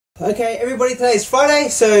Okay, everybody, today is Friday,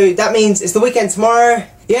 so that means it's the weekend tomorrow.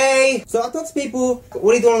 Yay! So I talk to people,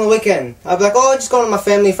 what are you doing on the weekend? I'll be like, oh, just going to my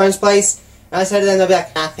family, friend's place. And I say to them, they'll be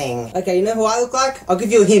like, nothing. Okay, you know who I look like? I'll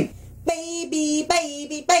give you a hint. Baby,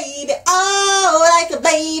 baby, baby, oh, like a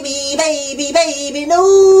baby, baby, baby,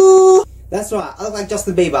 no. That's right, I look like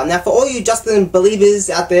Justin Bieber. Now for all you Justin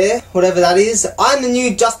Beliebers out there, whatever that is, I'm the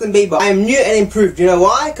new Justin Bieber. I am new and improved. You know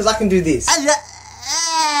why? Because I can do this.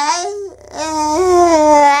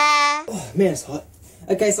 Oh man, it's hot.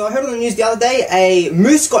 Okay, so I heard on the news the other day, a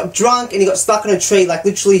moose got drunk and he got stuck in a tree. Like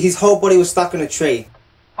literally his whole body was stuck in a tree.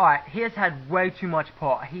 Alright, he has had way too much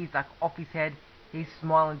pot. He's like off his head. He's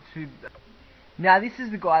smiling too. Now this is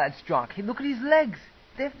the guy that's drunk. Hey, look at his legs.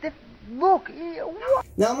 Look. What?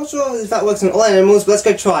 Now I'm not sure if that works on all animals, but let's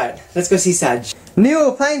go try it. Let's go see Sag.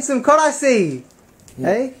 Neil, playing some COD, I see. Yeah.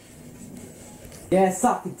 Hey? Yeah,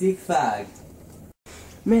 suck a dick fag.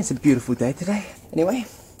 Man, it's a beautiful day today. Anyway,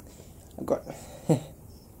 I've got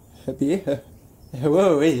a beer.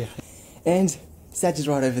 Whoa, hey. And Sag is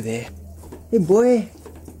right over there. Hey boy,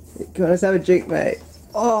 come on, let's have a drink, mate.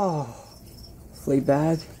 Oh, flea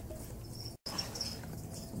bag.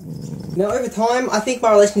 Now over time, I think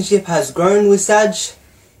my relationship has grown with Sag.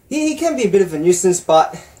 He can be a bit of a nuisance,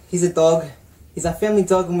 but he's a dog. He's our family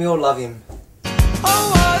dog and we all love him.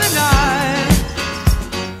 Oh, what a night.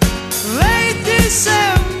 Late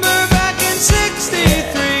December back in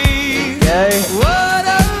 '63. Yeah. What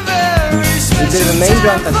a very special He's a bit of a mean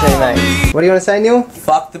drunk, I say, mate. What do you want to say, Neil?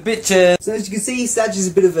 Fuck the bitches. So as you can see, Sag is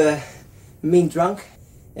a bit of a mean drunk,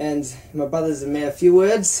 and my brother's a man of few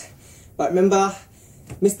words. But remember,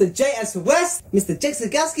 Mr. J as for West, Mr. Jake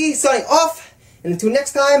Zagowski signing off, and until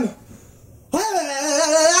next time.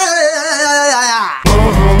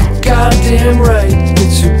 goddamn right.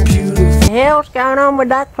 It's a beautiful. What the hell's going on with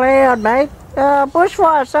that cloud, mate?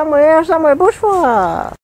 Bushfire somewhere, bushfire.